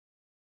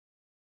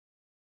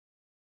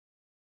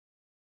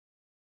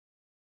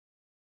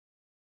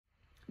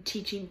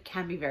teaching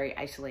can be very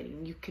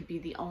isolating. You could be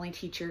the only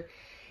teacher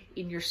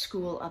in your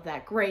school of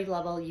that grade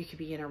level. You could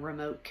be in a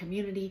remote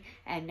community.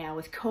 And now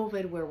with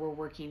COVID, where we're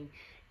working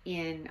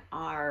in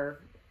our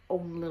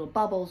own little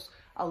bubbles,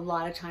 a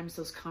lot of times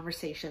those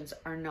conversations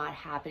are not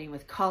happening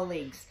with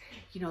colleagues.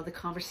 You know, the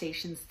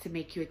conversations to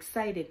make you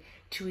excited,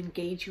 to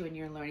engage you in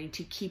your learning,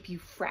 to keep you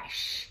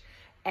fresh.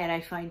 And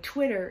I find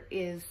Twitter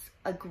is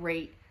a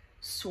great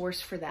source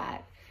for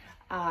that.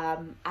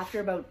 After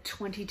about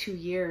 22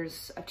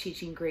 years of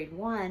teaching grade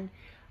 1,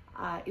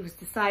 it was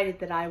decided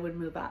that I would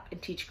move up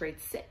and teach grade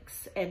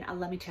 6. And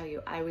let me tell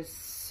you, I was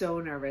so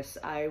nervous.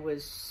 I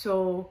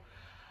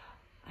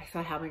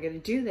thought, how am I going to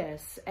do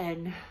this?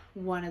 And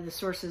one of the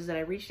sources that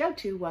I reached out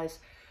to was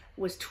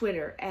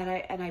Twitter.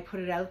 And I put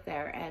it out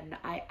there, and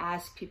I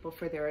asked people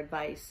for their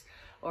advice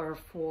or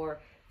for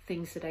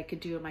things that I could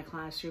do in my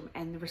classroom.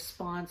 And the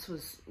response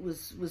was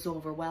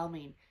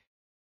overwhelming.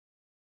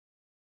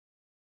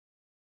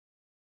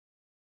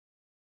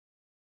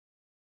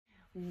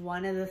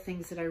 One of the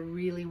things that I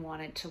really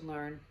wanted to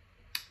learn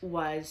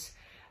was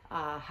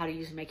how to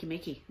use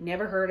Makey.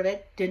 Never heard of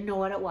it, didn't know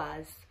what it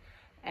was.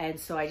 And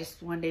so I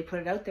just one day put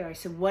it out there. I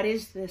said, what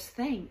is this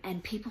thing?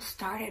 And people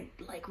started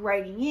like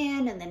writing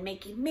in, and then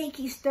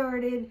Makey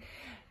started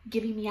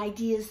giving me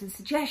ideas and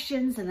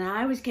suggestions. And then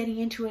I was getting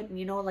into it. And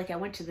you know, like I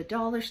went to the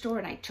dollar store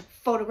and I took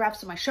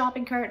photographs of my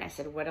shopping cart and I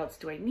said, what else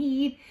do I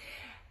need?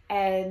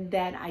 And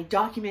then I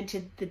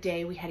documented the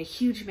day. We had a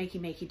huge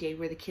Makey day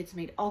where the kids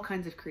made all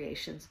kinds of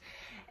creations.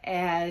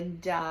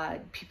 And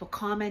people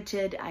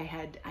commented. I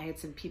had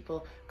some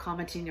people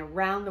commenting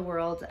around the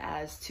world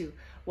as to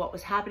what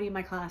was happening in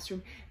my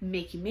classroom.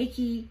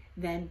 Makey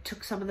then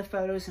took some of the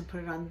photos and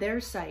put it on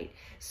their site.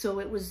 So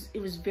it was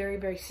very,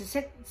 very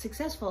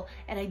successful.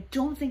 And I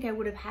don't think I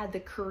would have had the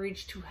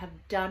courage to have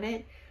done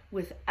it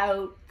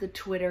without the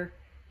Twitter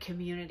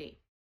community.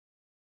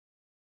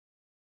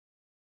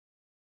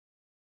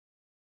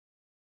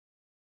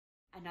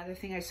 Another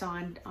thing I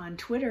saw on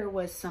Twitter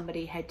was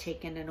somebody had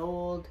taken an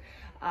old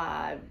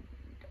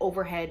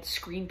overhead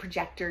screen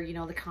projector, you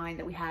know, the kind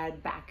that we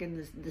had back in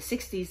the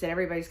 60s that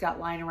everybody's got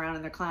lying around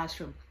in their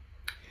classroom.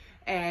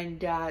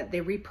 And they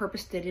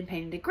repurposed it and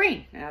painted it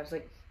green. And I was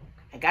like,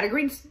 I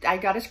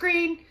got a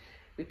screen.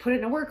 We put it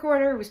in a work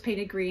order, it was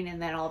painted green,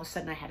 and then all of a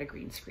sudden I had a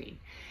green screen.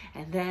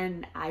 And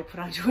then I put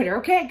on Twitter,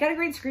 okay, I got a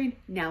green screen,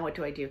 now what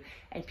do I do?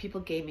 And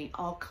people gave me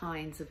all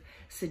kinds of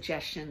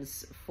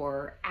suggestions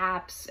for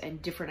apps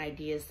and different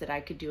ideas that I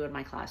could do in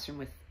my classroom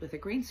with a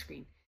green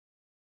screen.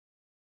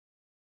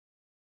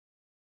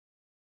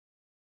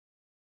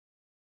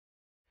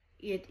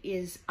 It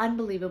is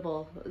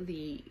unbelievable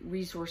the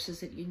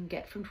resources that you can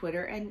get from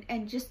Twitter,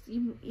 and just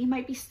you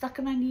might be stuck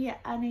on an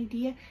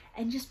idea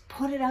and just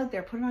put it out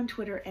there, put it on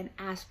Twitter and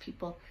ask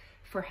people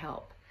for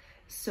help.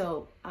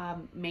 So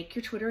make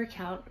your Twitter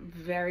account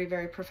very,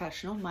 very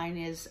professional. Mine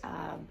is,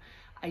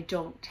 I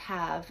don't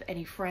have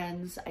any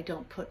friends. I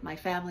don't put my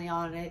family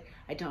on it.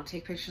 I don't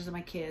take pictures of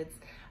my kids.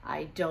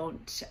 I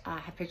don't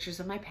have pictures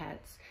of my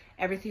pets.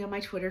 Everything on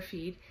my Twitter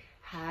feed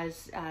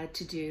has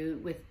to do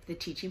with the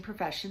teaching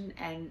profession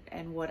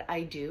and what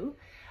I do.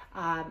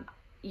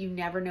 You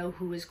never know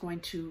who is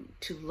going to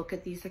look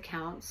at these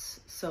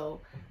accounts,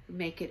 so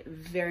make it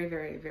very,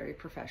 very, very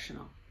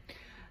professional.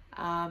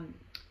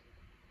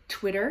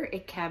 Twitter,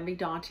 it can be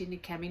daunting,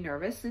 it can be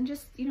nervous, and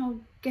just, you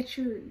know, get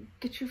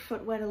your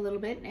foot wet a little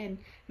bit and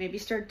maybe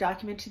start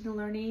documenting the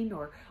learning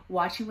or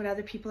watching what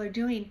other people are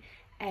doing,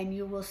 and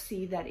you will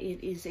see that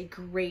it is a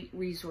great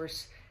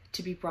resource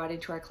to be brought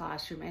into our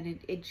classroom, and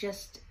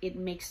it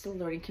makes the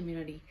learning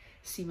community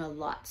seem a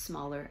lot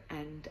smaller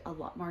and a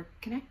lot more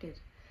connected.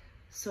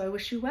 So I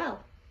wish you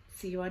well.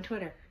 See you on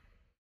Twitter.